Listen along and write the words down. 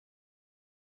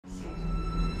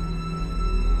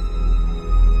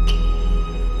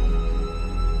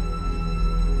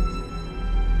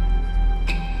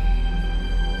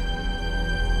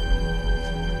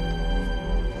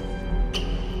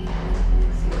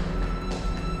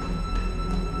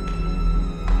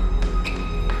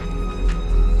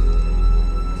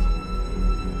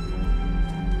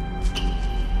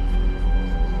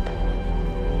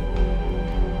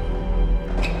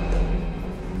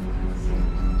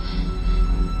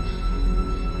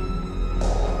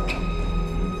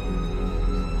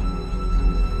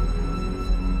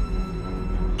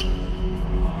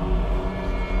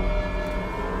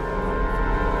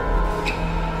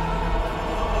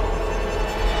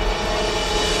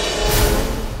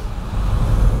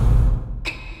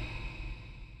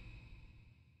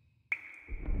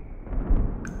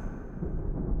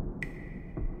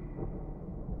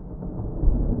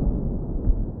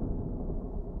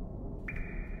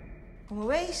Como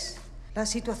veis, la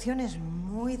situación es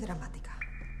muy dramática.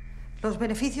 Los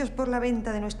beneficios por la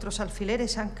venta de nuestros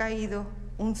alfileres han caído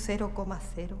un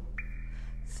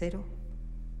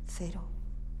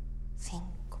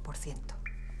 0,0005%.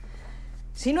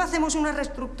 Si no hacemos una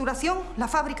reestructuración, la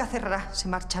fábrica cerrará. Se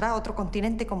marchará a otro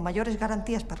continente con mayores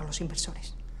garantías para los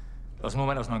inversores. Los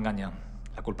números no engañan.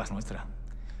 La culpa es nuestra.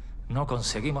 No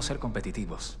conseguimos ser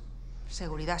competitivos.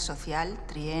 Seguridad social,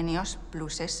 trienios,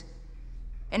 pluses.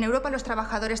 En Europa los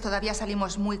trabajadores todavía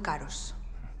salimos muy caros.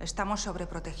 Estamos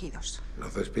sobreprotegidos.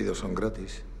 Los despidos son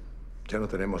gratis. Ya no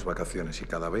tenemos vacaciones y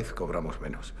cada vez cobramos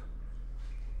menos.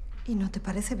 ¿Y no te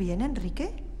parece bien,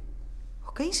 Enrique?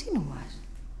 ¿O qué insinúas?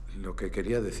 Lo que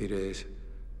quería decir es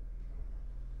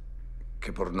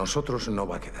que por nosotros no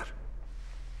va a quedar.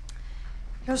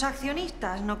 Los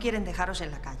accionistas no quieren dejaros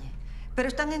en la calle, pero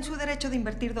están en su derecho de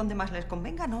invertir donde más les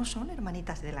convenga. No son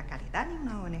hermanitas de la caridad ni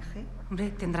una ONG.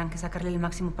 Hombre, tendrán que sacarle el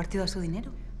máximo partido a su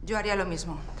dinero. Yo haría lo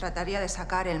mismo. Trataría de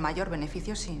sacar el mayor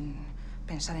beneficio sin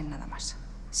pensar en nada más.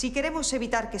 Si queremos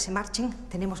evitar que se marchen,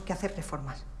 tenemos que hacer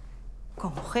reformas.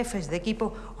 Como jefes de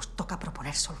equipo, os toca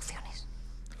proponer soluciones.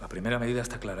 La primera medida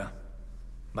está clara.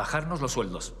 Bajarnos los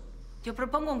sueldos. Yo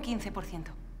propongo un 15%.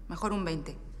 Mejor un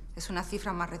 20%. Es una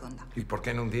cifra más redonda. ¿Y por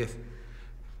qué no un 10?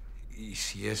 Y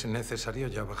si es necesario,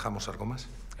 ¿ya bajamos algo más?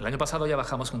 El año pasado ya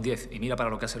bajamos un 10 y mira para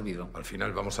lo que ha servido. Al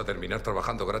final vamos a terminar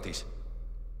trabajando gratis.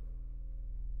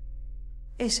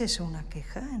 ¿Es eso una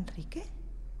queja, Enrique?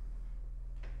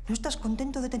 ¿No estás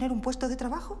contento de tener un puesto de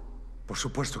trabajo? Por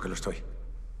supuesto que lo estoy.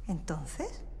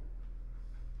 ¿Entonces?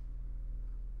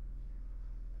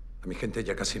 A mi gente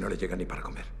ya casi no le llega ni para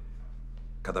comer.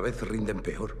 Cada vez rinden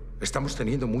peor. Estamos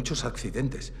teniendo muchos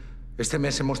accidentes. Este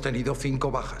mes hemos tenido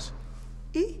 5 bajas.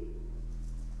 ¿Y?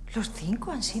 Los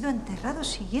 5 han sido enterrados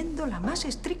siguiendo la más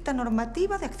estricta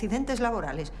normativa de accidentes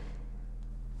laborales.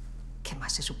 ¿Qué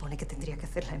más se supone que tendría que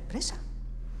hacer la empresa?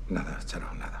 Nada,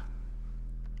 Caro, nada.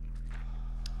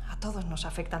 A todos nos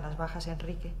afectan las bajas,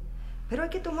 Enrique. Pero hay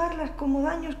que tomarlas como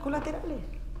daños colaterales.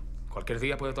 Cualquier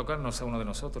día puede tocarnos a uno de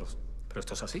nosotros. Pero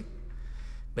esto es así.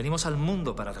 Venimos al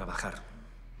mundo para trabajar.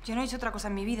 Yo no he hecho otra cosa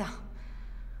en mi vida.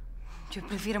 Yo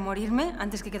prefiero morirme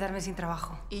antes que quedarme sin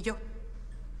trabajo. Y yo.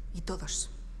 Y todos.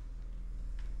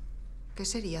 ¿Qué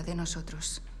sería de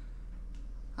nosotros?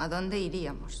 ¿A dónde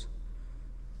iríamos?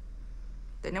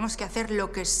 Tenemos que hacer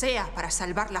lo que sea para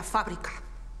salvar la fábrica.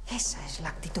 Esa es la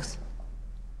actitud.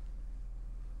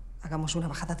 Hagamos una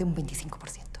bajada de un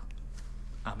 25%.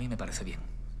 A mí me parece bien.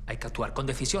 Hay que actuar con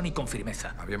decisión y con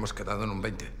firmeza. Habíamos quedado en un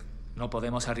 20. No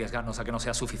podemos arriesgarnos a que no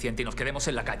sea suficiente y nos quedemos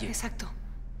en la calle. Exacto.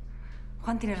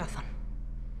 Juan tiene razón.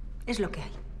 Es lo que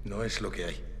hay. No es lo que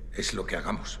hay, es lo que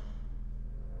hagamos.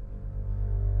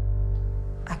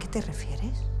 ¿A qué te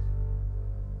refieres?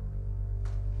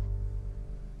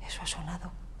 Eso ha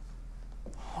sonado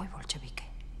muy bolchevique.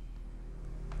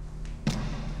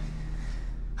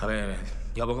 A ver,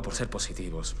 yo abogo por ser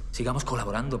positivos. Sigamos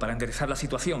colaborando para enderezar la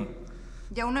situación.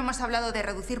 Y aún no hemos hablado de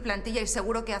reducir plantilla y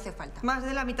seguro que hace falta. Más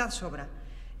de la mitad sobra.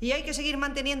 Y hay que seguir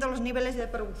manteniendo los niveles de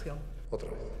producción. Otra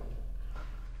vez.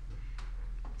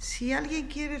 Si alguien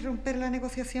quiere romper la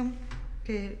negociación,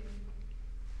 que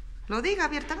lo diga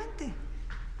abiertamente.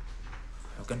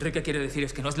 Lo que Enrique quiere decir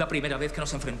es que no es la primera vez que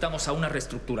nos enfrentamos a una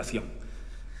reestructuración.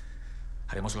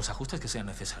 Haremos los ajustes que sean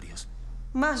necesarios.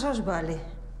 Más os vale.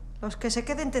 Los que se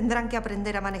queden tendrán que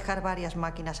aprender a manejar varias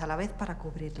máquinas a la vez para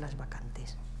cubrir las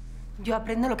vacantes. Yo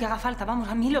aprendo lo que haga falta. Vamos,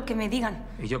 a mí lo que me digan.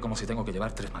 Y yo como si tengo que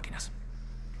llevar 3 máquinas.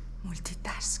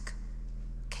 Multitask.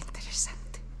 Qué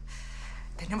interesante.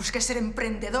 Tenemos que ser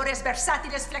emprendedores,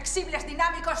 versátiles, flexibles,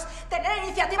 dinámicos, tener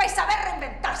iniciativa y saber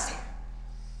reinventarse.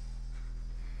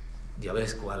 Ya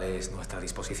ves cuál es nuestra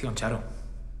disposición, Caro.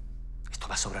 Esto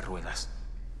va sobre ruedas.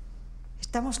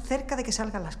 Estamos cerca de que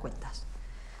salgan las cuentas.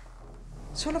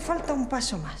 Solo falta un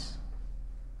paso más.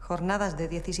 Jornadas de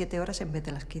 17 horas en vez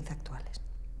de las 15 actuales.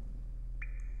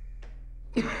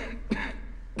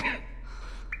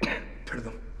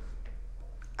 Perdón.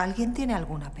 ¿Alguien tiene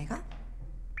alguna pega?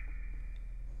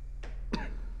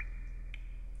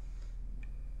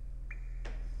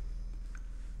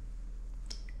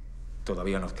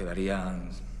 Todavía nos quedarían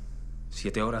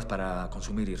 7 horas para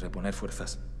consumir y reponer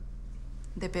fuerzas.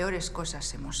 De peores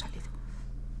cosas hemos salido.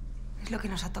 Es lo que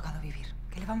nos ha tocado vivir.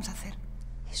 ¿Qué le vamos a hacer?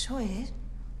 Eso es.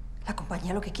 La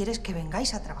compañía lo que quiere es que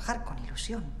vengáis a trabajar con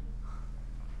ilusión.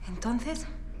 Entonces,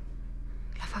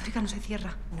 la fábrica no se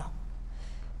cierra. No.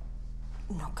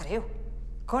 No creo.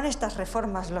 Con estas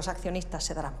reformas los accionistas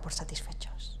se darán por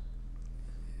satisfechos.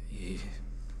 Y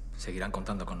seguirán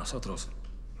contando con nosotros,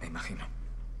 me imagino.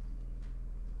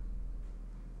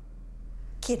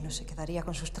 ¿Quién no se quedaría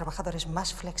con sus trabajadores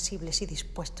más flexibles y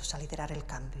dispuestos a liderar el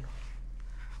cambio?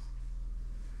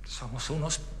 Somos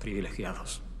unos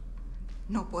privilegiados.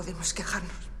 No podemos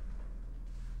quejarnos.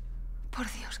 Por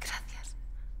Dios, gracias.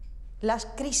 Las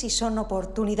crisis son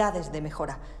oportunidades de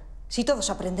mejora. Si todos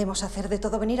aprendemos a hacer de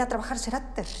todo, venir a trabajar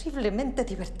será terriblemente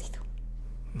divertido.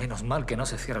 Menos mal que no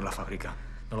se cierra la fábrica.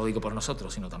 No lo digo por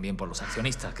nosotros, sino también por los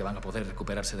accionistas que van a poder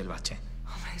recuperarse del bache.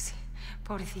 Hombre, sí.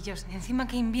 Pobrecillos. Y encima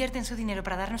que invierten su dinero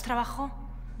para darnos trabajo.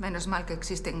 Menos mal que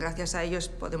existen. Gracias a ellos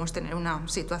podemos tener una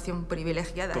situación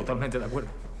privilegiada. Totalmente de acuerdo.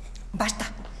 Basta.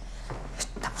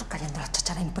 Estamos cayendo en la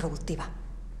cháchara improductiva.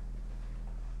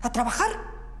 ¿A trabajar?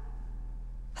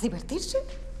 ¿A divertirse?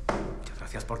 Muchas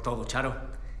gracias por todo, Caro.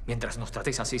 Mientras nos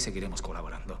tratéis así, seguiremos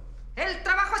colaborando. ¡El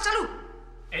trabajo es salud!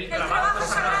 ¡El trabajo es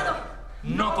sagrado!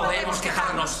 ¡No podemos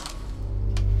quejarnos!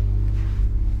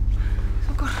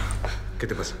 ¡Socorro! ¿Qué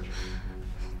te pasa?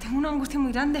 Tengo una angustia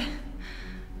muy grande.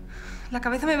 La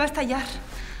cabeza me va a estallar.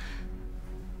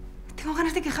 Tengo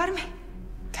ganas de quejarme.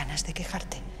 ¿Ganas de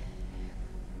quejarte?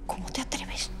 ¿Cómo te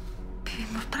atreves?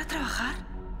 ¿Vivimos para trabajar?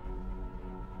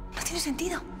 No tiene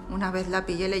sentido. Una vez la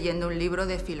pillé leyendo un libro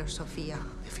de filosofía.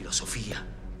 De filosofía.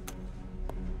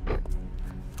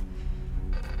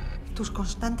 Tus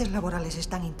constantes laborales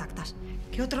están intactas.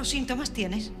 ¿Qué otros síntomas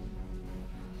tienes?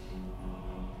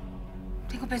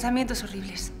 Tengo pensamientos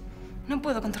horribles. No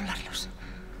puedo controlarlos.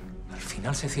 ¿Al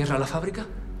final se cierra la fábrica?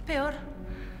 Peor.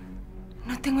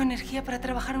 No tengo energía para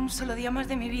trabajar un solo día más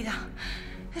de mi vida.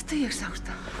 Estoy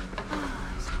exhausta.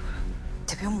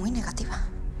 Te veo muy negativa.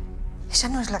 Esa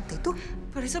no es la actitud.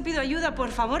 Por eso pido ayuda, por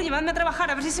favor. Llevadme a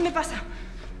trabajar, a ver si se me pasa.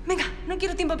 Venga, no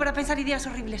quiero tiempo para pensar ideas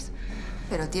horribles.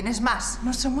 Pero tienes más.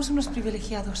 No somos unos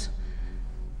privilegiados.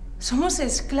 Somos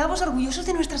esclavos orgullosos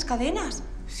de nuestras cadenas.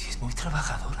 Si es muy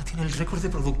trabajadora, tiene el récord de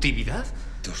productividad.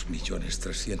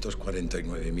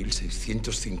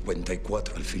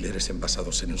 2.349.654 alfileres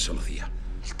envasados en un solo día.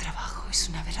 El trabajo es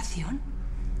una aberración.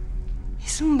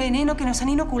 Es un veneno que nos han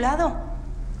inoculado.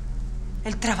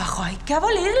 El trabajo hay que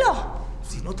abolirlo.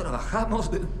 Si no trabajamos,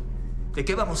 ¿de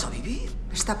qué vamos a vivir?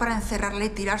 Está para encerrarle y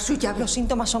tirar su llave. Los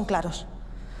síntomas son claros.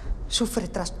 Sufre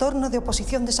trastorno de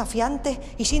oposición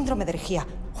desafiante y síndrome de herejía.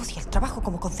 Odia el trabajo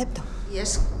como concepto. Y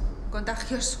es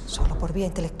contagioso. Solo por vía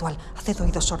intelectual. Haced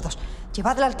oídos sordos.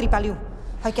 Llevadla al tripalium.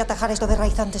 Hay que atajar esto de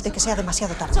raíz antes de que sea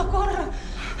demasiado tarde. ¡Socorro!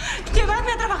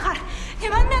 ¡Llevadme a trabajar!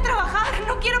 ¡Llevadme a trabajar!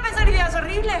 No quiero pensar ideas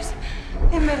horribles.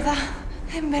 En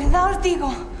verdad os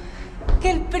digo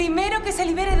que el primero que se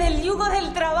libere del yugo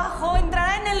del trabajo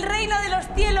entrará en el reino de los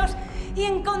cielos y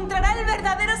encontrará el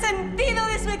verdadero sentido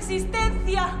de su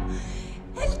existencia.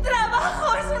 ¡El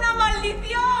trabajo es una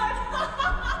maldición!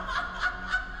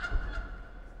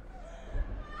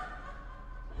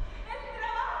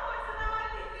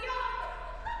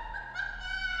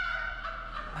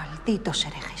 Malditos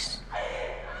herejes.